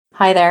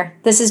Hi there,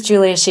 this is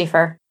Julia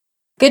Schiefer.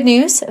 Good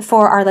news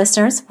for our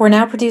listeners, we're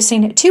now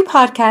producing 2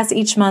 podcasts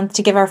each month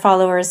to give our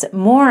followers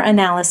more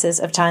analysis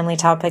of timely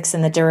topics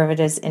in the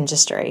derivatives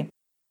industry.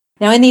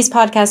 Now in these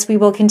podcasts, we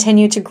will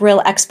continue to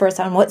grill experts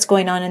on what's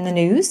going on in the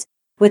news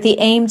with the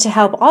aim to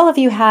help all of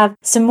you have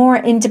some more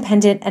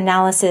independent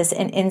analysis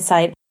and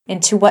insight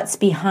into what's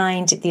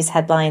behind these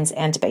headlines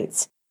and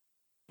debates.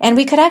 And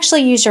we could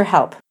actually use your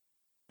help.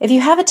 If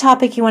you have a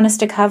topic you want us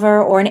to cover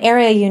or an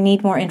area you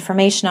need more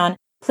information on,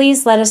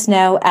 please let us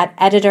know at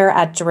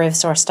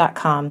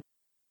editor@derivasource.com.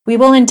 We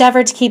will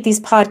endeavor to keep these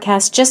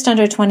podcasts just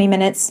under 20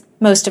 minutes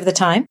most of the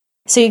time,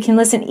 so you can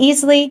listen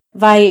easily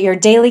via your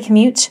daily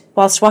commute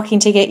whilst walking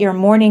to get your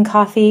morning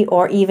coffee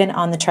or even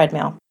on the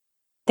treadmill.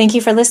 Thank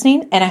you for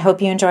listening, and I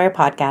hope you enjoy our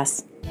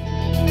podcast.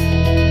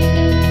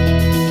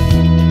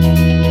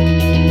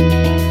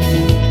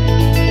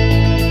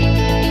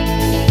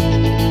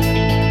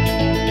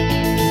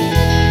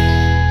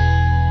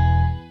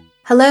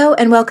 Hello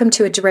and welcome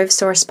to a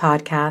DerivSource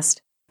podcast.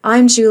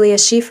 I'm Julia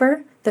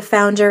Schiefer, the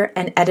founder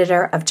and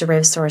editor of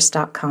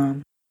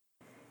DerivSource.com.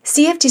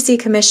 CFTC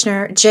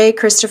Commissioner J.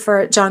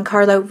 Christopher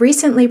Giancarlo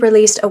recently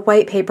released a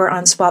white paper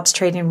on swaps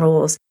trading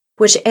rules,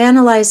 which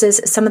analyzes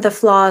some of the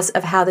flaws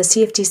of how the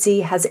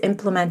CFTC has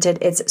implemented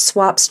its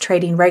swaps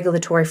trading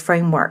regulatory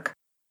framework.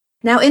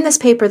 Now, in this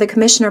paper, the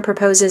Commissioner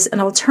proposes an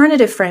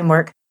alternative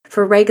framework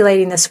for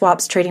regulating the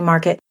swaps trading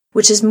market,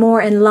 which is more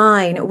in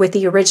line with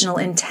the original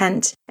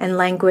intent and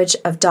language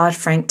of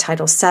Dodd-Frank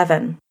Title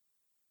VII.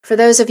 For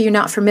those of you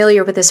not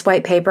familiar with this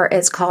white paper,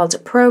 it's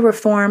called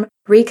Pro-Reform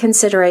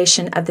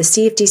Reconsideration of the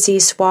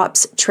CFTC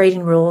Swaps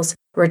Trading Rules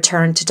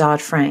Return to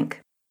Dodd-Frank.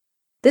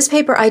 This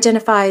paper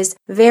identifies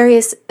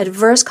various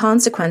adverse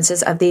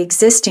consequences of the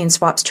existing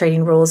swaps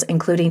trading rules,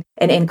 including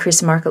an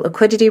increase in market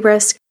liquidity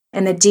risk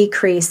and the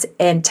decrease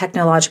in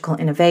technological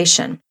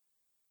innovation.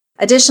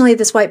 Additionally,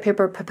 this white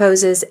paper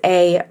proposes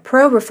a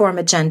pro-reform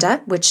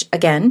agenda, which,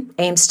 again,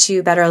 aims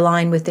to better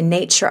align with the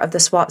nature of the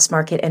swaps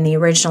market and the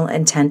original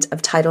intent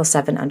of Title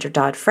VII under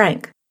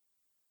Dodd-Frank.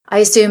 I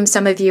assume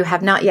some of you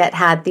have not yet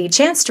had the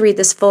chance to read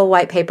this full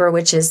white paper,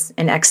 which is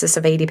in excess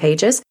of 80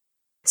 pages.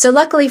 So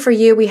luckily for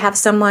you, we have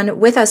someone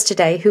with us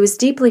today who is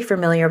deeply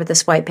familiar with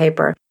this white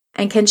paper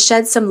and can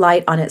shed some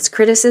light on its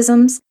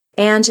criticisms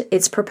and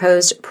its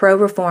proposed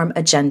pro-reform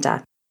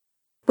agenda.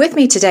 With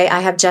me today, I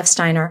have Jeff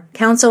Steiner,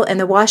 counsel in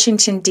the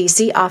Washington,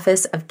 D.C.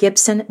 office of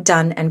Gibson,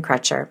 Dunn &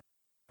 Crutcher.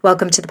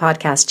 Welcome to the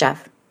podcast,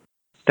 Jeff.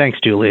 Thanks,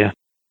 Julia.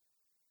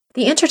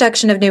 The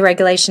introduction of new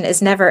regulation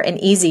is never an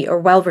easy or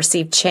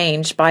well-received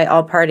change by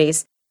all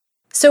parties.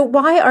 So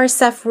why are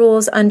SEF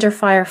rules under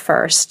fire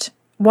first?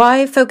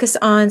 Why focus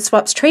on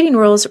swaps trading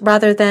rules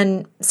rather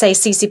than, say,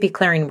 CCP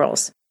clearing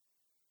rules?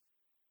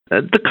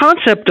 The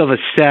concept of a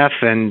SEF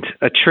and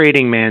a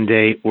trading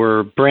mandate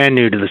were brand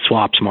new to the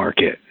swaps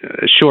market.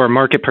 Sure,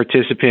 market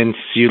participants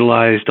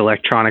utilized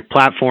electronic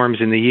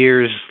platforms in the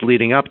years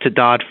leading up to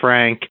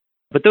Dodd-Frank,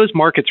 but those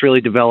markets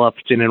really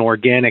developed in an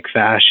organic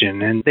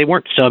fashion, and they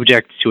weren't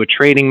subject to a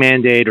trading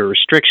mandate or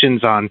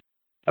restrictions on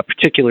a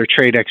particular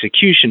trade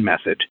execution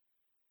method.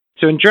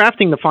 So in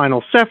drafting the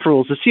final SEF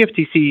rules, the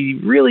CFTC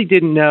really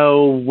didn't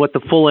know what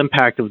the full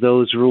impact of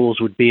those rules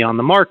would be on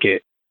the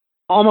market.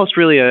 Almost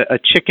really a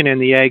chicken and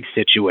the egg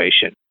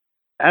situation.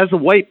 As the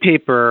white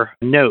paper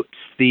notes,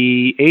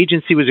 the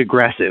agency was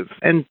aggressive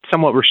and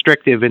somewhat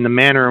restrictive in the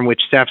manner in which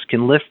SEFs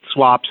can list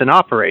swaps and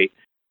operate.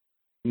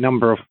 A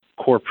number of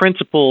core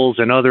principles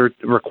and other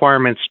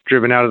requirements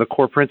driven out of the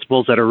core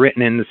principles that are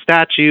written in the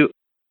statute.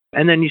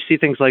 And then you see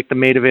things like the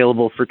made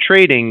available for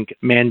trading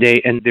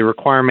mandate and the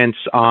requirements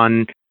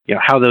on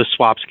how those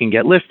swaps can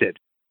get listed.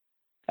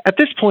 At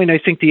this point, I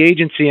think the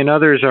agency and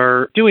others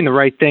are doing the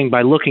right thing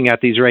by looking at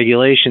these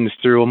regulations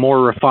through a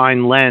more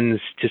refined lens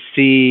to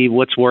see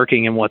what's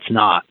working and what's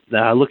not.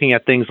 Looking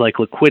at things like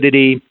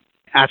liquidity,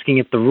 asking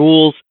if the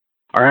rules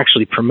are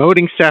actually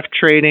promoting SEF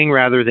trading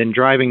rather than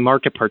driving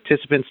market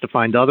participants to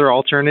find other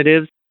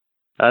alternatives.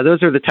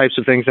 Those are the types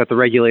of things that the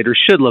regulators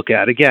should look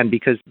at, again,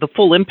 because the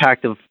full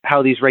impact of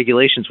how these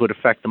regulations would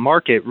affect the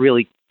market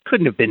really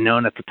couldn't have been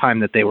known at the time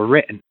that they were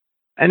written.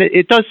 And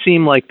it does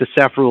seem like the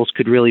SEF rules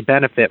could really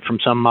benefit from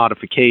some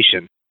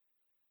modification.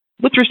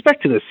 With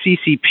respect to the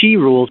CCP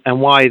rules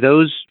and why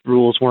those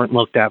rules weren't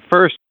looked at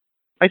first,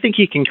 I think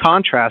you can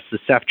contrast the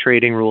SEF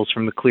trading rules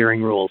from the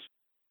clearing rules.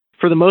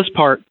 For the most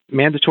part,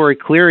 mandatory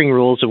clearing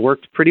rules have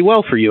worked pretty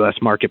well for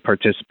U.S. market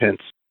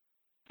participants.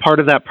 Part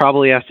of that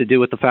probably has to do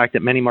with the fact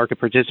that many market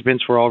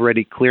participants were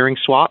already clearing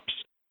swaps.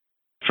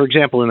 For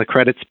example, in the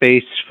credit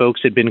space,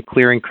 folks had been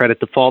clearing credit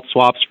default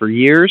swaps for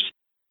years,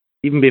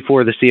 even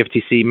before the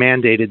CFTC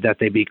mandated that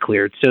they be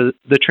cleared. So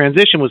the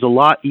transition was a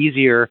lot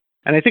easier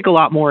and I think a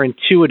lot more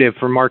intuitive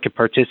for market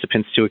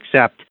participants to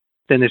accept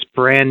than this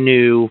brand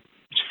new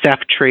SEF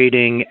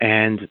trading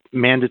and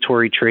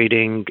mandatory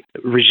trading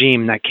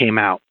regime that came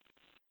out.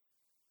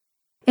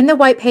 In the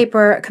white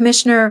paper,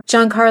 Commissioner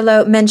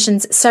Giancarlo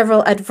mentions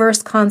several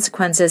adverse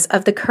consequences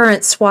of the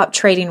current swap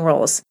trading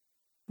rules.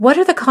 What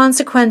are the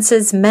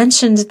consequences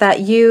mentioned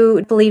that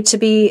you believe to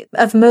be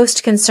of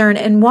most concern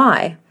and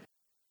why?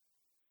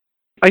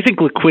 I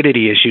think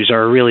liquidity issues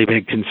are a really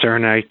big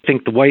concern. I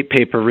think the white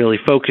paper really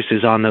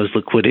focuses on those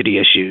liquidity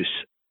issues.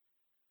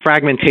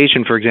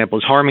 Fragmentation, for example,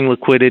 is harming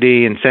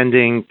liquidity and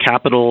sending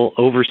capital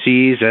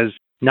overseas as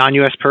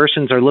non-U.S.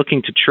 persons are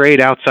looking to trade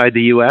outside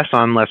the U.S.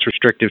 on less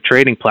restrictive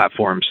trading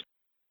platforms.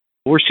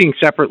 We're seeing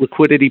separate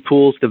liquidity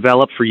pools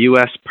develop for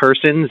U.S.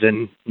 persons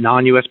and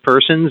non-U.S.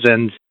 persons,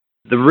 and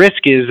the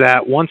risk is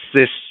that once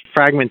this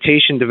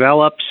fragmentation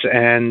develops,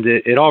 and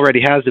it already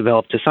has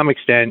developed to some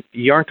extent,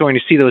 you aren't going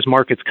to see those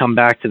markets come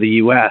back to the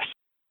U.S.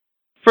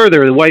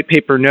 Further, the white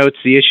paper notes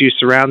the issues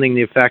surrounding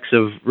the effects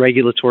of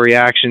regulatory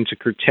action to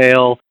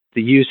curtail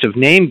the use of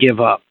name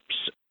give-ups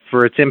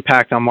for its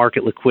impact on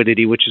market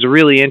liquidity, which is a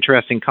really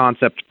interesting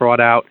concept brought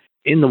out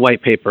in the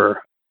white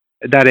paper.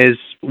 That is,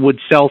 would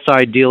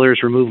sell-side dealers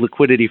remove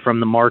liquidity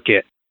from the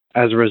market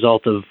as a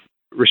result of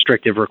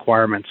restrictive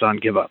requirements on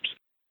give-ups?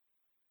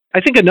 I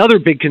think another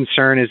big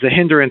concern is the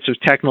hindrance of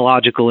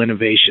technological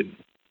innovation.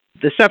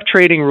 The SEF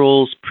trading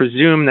rules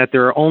presume that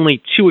there are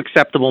only two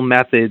acceptable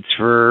methods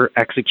for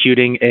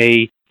executing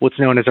what's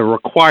known as a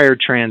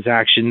required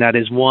transaction, that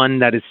is one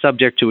that is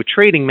subject to a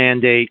trading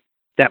mandate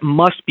that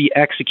must be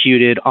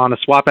executed on a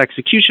swap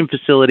execution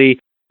facility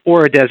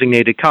or a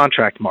designated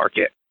contract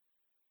market.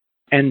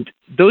 And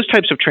those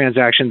types of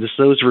transactions,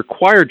 those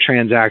required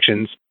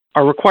transactions,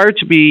 are required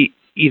to be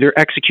either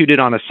executed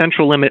on a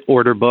central limit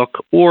order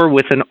book or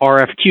with an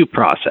RFQ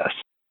process.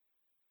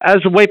 As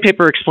the white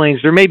paper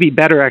explains, there may be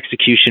better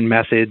execution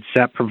methods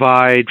that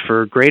provide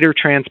for greater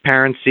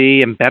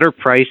transparency and better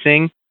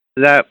pricing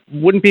that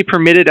wouldn't be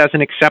permitted as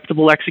an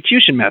acceptable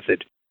execution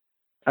method.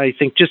 I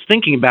think just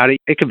thinking about it,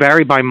 it could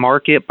vary by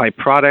market, by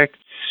products,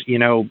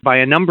 by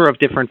a number of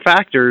different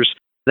factors.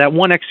 That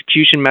one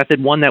execution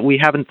method, one that we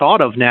haven't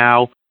thought of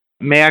now,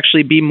 may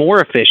actually be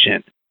more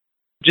efficient.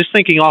 Just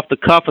thinking off the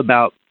cuff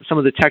about some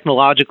of the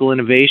technological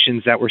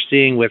innovations that we're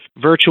seeing with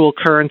virtual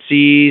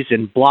currencies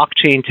and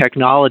blockchain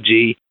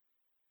technology,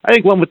 I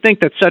think one would think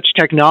that such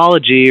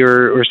technology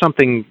or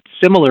something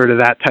similar to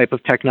that type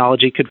of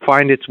technology could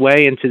find its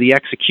way into the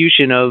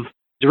execution of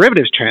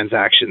derivatives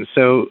transactions.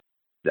 So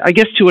I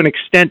guess to an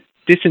extent,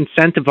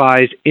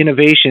 disincentivize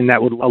innovation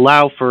that would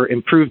allow for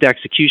improved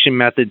execution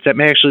methods that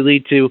may actually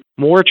lead to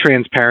more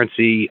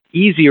transparency,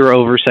 easier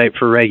oversight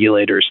for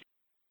regulators.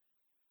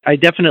 I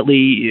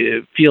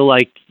definitely feel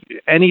like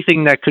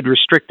anything that could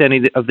restrict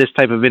any of this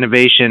type of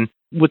innovation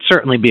would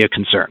certainly be a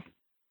concern.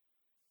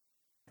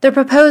 The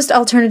proposed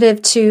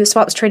alternative to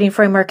swaps trading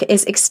framework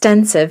is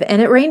extensive,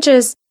 and it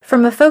ranges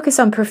from a focus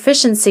on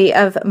proficiency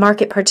of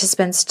market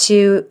participants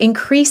to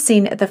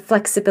increasing the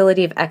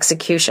flexibility of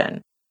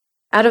execution.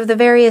 Out of the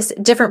various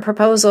different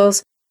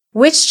proposals,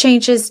 which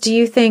changes do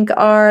you think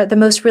are the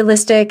most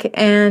realistic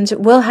and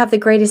will have the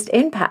greatest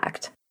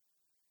impact?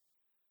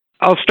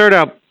 I'll start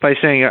out by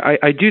saying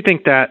I do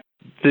think that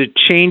the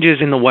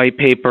changes in the white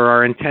paper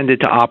are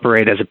intended to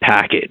operate as a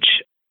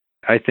package.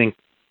 I think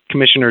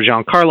Commissioner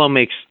Giancarlo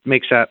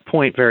makes that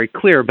point very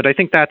clear. But I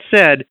think that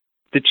said,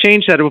 the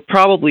change that would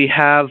probably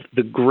have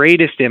the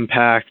greatest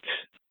impact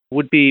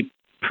would be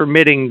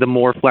permitting the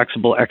more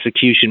flexible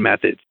execution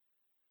methods.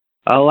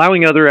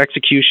 Allowing other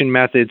execution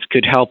methods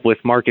could help with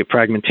market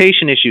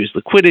fragmentation issues,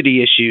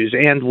 liquidity issues,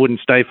 and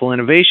wouldn't stifle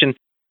innovation.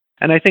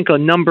 And I think a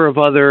number of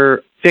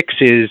other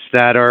fixes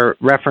that are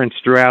referenced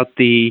throughout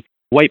the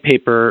white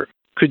paper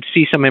could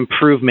see some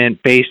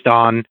improvement based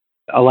on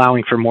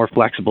allowing for more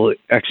flexible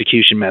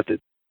execution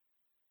methods.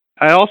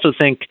 I also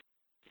think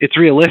it's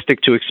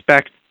realistic to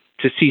expect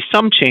to see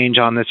some change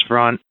on this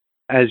front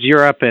as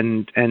Europe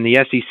and the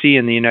SEC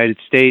in the United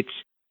States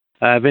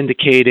have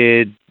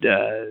indicated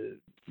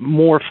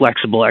more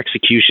flexible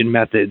execution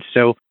methods.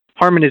 So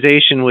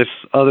harmonization with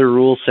other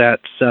rule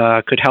sets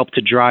could help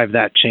to drive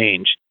that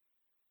change.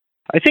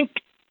 I think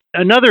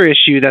another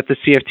issue that the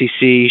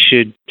CFTC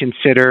should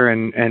consider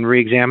and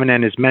re-examine,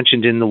 and is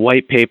mentioned in the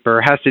white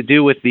paper, has to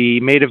do with the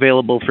made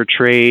available for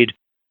trade,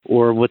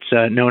 or what's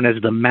known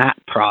as the MAT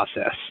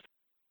process.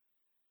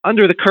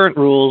 Under the current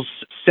rules,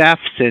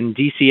 SEFs and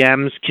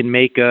DCMs can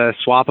make a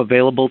swap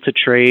available to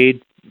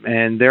trade,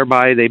 and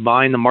thereby they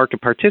bind the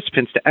market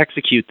participants to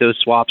execute those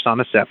swaps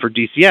on a SEF or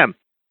DCM,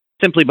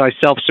 simply by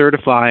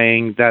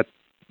self-certifying that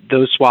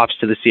those swaps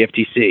to the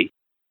CFTC.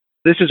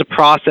 This is a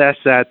process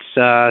that's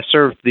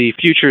served the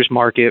futures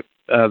market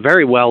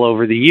very well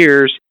over the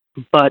years,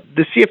 but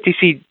the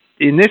CFTC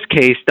in this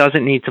case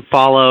doesn't need to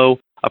follow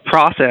a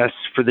process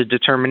for the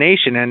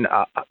determination. And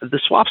the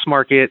swaps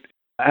market,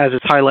 as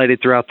is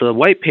highlighted throughout the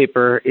white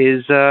paper,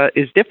 is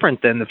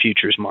different than the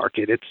futures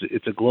market.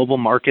 It's a global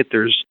market.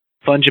 There's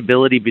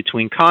fungibility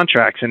between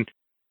contracts, and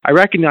I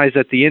recognize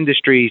that the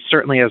industry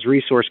certainly has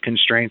resource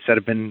constraints that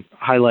have been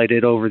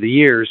highlighted over the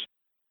years.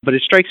 But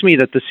it strikes me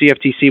that the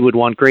CFTC would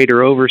want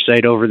greater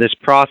oversight over this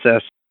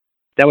process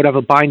that would have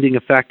a binding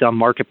effect on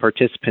market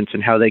participants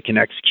and how they can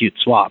execute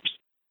swaps.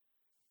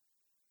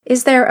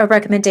 Is there a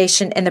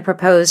recommendation in the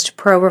proposed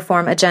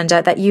pro-reform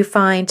agenda that you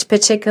find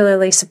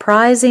particularly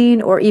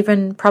surprising or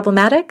even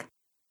problematic?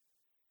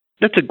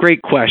 That's a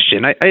great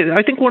question.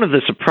 I think one of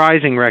the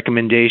surprising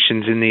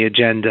recommendations in the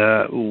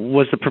agenda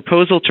was the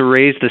proposal to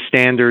raise the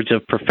standards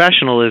of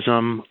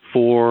professionalism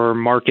for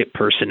market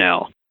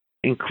personnel.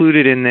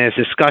 Included in this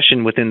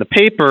discussion within the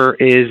paper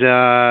is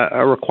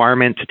a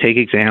requirement to take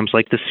exams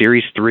like the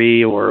Series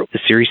 3 or the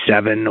Series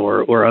 7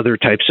 or other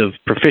types of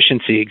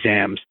proficiency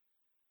exams.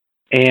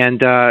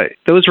 And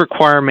those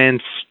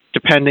requirements,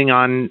 depending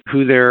on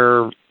who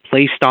they're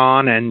placed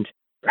on and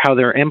how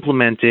they're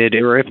implemented,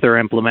 or if they're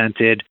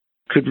implemented,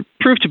 could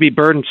prove to be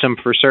burdensome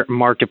for certain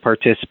market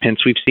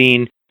participants. We've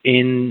seen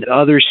in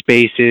other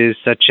spaces,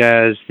 such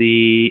as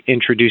the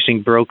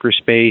introducing broker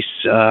space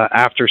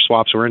after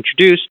swaps were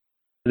introduced,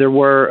 there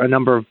were a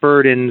number of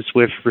burdens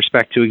with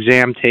respect to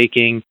exam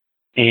taking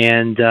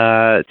and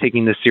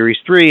taking the Series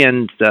 3,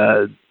 and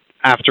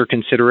after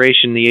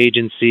consideration, the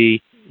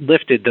agency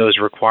lifted those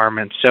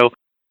requirements. So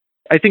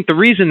I think the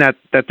reason that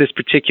this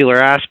particular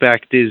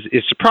aspect is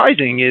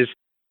surprising is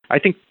I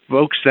think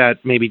folks that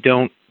maybe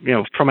don't,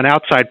 from an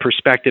outside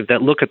perspective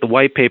that look at the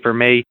white paper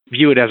may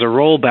view it as a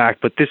rollback,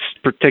 but this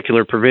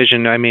particular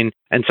provision,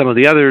 and some of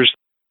the others,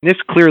 this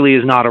clearly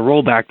is not a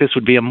rollback. This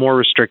would be a more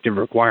restrictive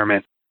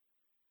requirement.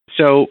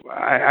 So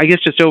I guess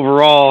just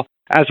overall,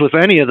 as with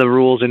any of the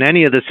rules and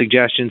any of the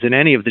suggestions and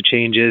any of the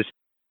changes,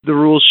 the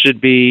rules should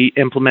be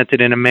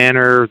implemented in a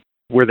manner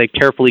where they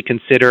carefully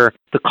consider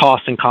the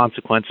costs and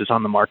consequences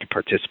on the market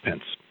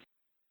participants.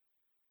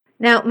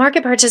 Now,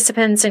 market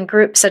participants in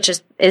groups such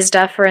as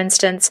ISDA, for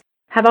instance,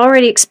 have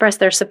already expressed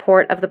their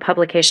support of the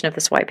publication of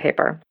this white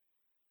paper.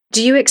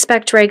 Do you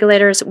expect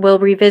regulators will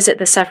revisit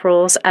the SEF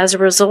rules as a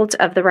result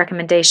of the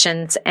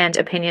recommendations and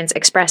opinions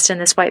expressed in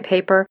this white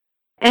paper?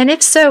 And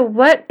if so,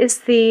 what is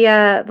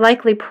the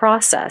likely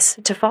process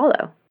to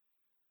follow?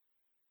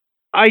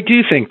 I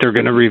do think they're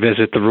going to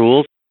revisit the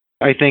rules.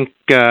 I think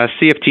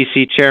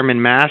CFTC Chairman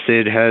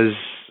Massad has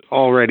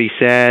already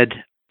said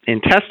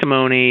in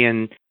testimony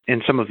and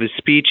in some of his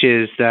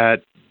speeches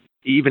that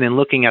even in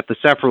looking at the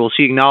SEF rules,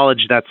 he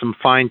acknowledged that some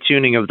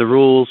fine-tuning of the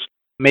rules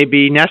may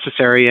be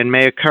necessary and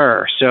may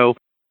occur. So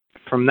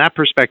from that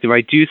perspective,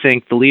 I do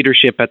think the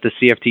leadership at the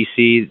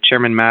CFTC,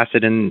 Chairman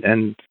Massad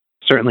and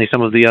certainly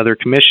some of the other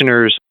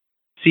commissioners,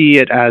 see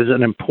it as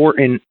an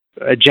important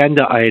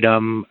agenda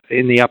item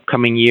in the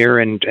upcoming year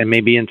and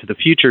maybe into the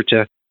future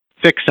to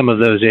fix some of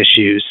those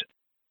issues.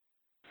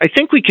 I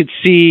think we could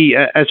see,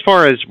 as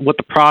far as what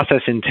the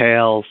process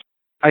entails,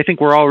 I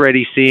think we're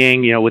already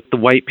seeing, with the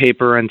white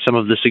paper and some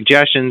of the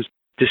suggestions,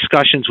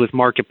 discussions with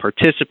market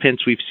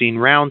participants. We've seen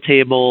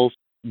roundtables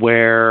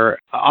where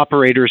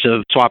operators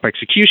of swap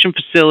execution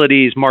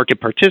facilities, market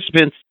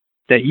participants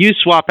that use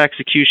swap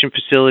execution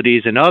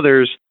facilities, and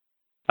others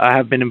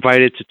have been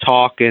invited to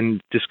talk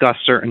and discuss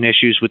certain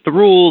issues with the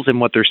rules and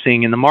what they're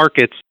seeing in the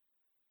markets.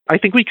 I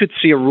think we could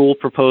see a rule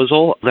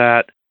proposal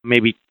that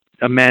maybe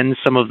amends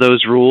some of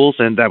those rules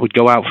and that would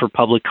go out for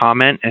public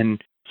comment and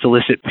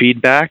solicit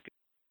feedback.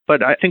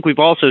 But I think we've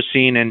also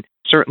seen, and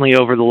certainly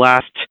over the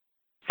last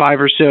 5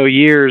 or so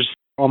years,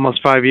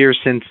 almost 5 years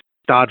since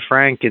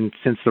Dodd-Frank and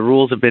since the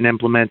rules have been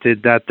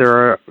implemented, that there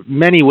are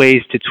many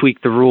ways to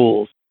tweak the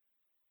rules.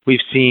 We've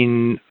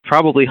seen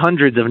probably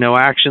hundreds of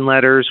no-action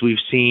letters.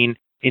 We've seen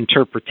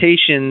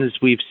interpretations.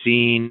 We've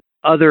seen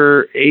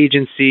other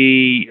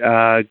agency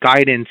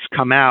guidance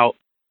come out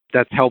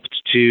that's helped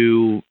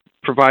to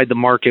provide the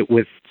market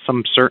with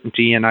some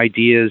certainty and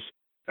ideas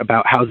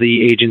about how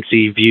the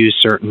agency views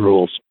certain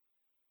rules.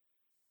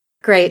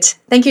 Great.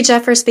 Thank you,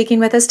 Jeff, for speaking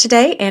with us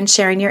today and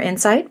sharing your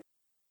insight.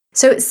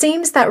 So it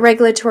seems that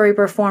regulatory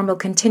reform will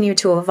continue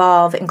to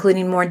evolve,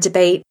 including more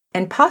debate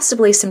and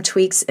possibly some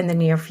tweaks in the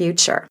near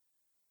future.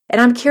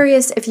 And I'm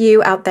curious if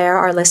you out there,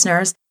 our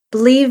listeners,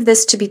 believe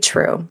this to be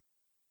true.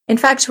 In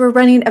fact, we're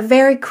running a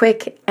very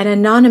quick and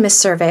anonymous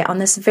survey on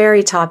this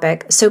very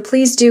topic, so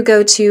please do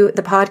go to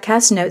the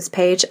podcast notes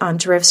page on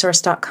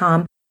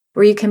derivasource.com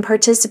where you can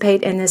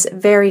participate in this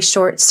very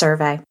short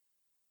survey.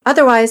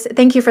 Otherwise,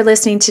 thank you for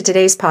listening to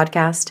today's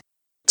podcast.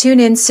 Tune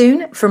in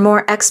soon for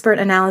more expert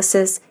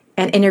analysis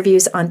and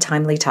interviews on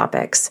timely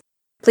topics.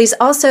 Please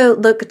also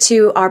look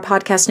to our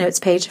podcast notes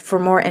page for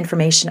more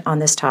information on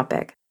this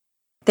topic.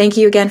 Thank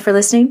you again for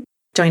listening.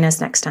 Join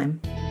us next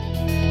time.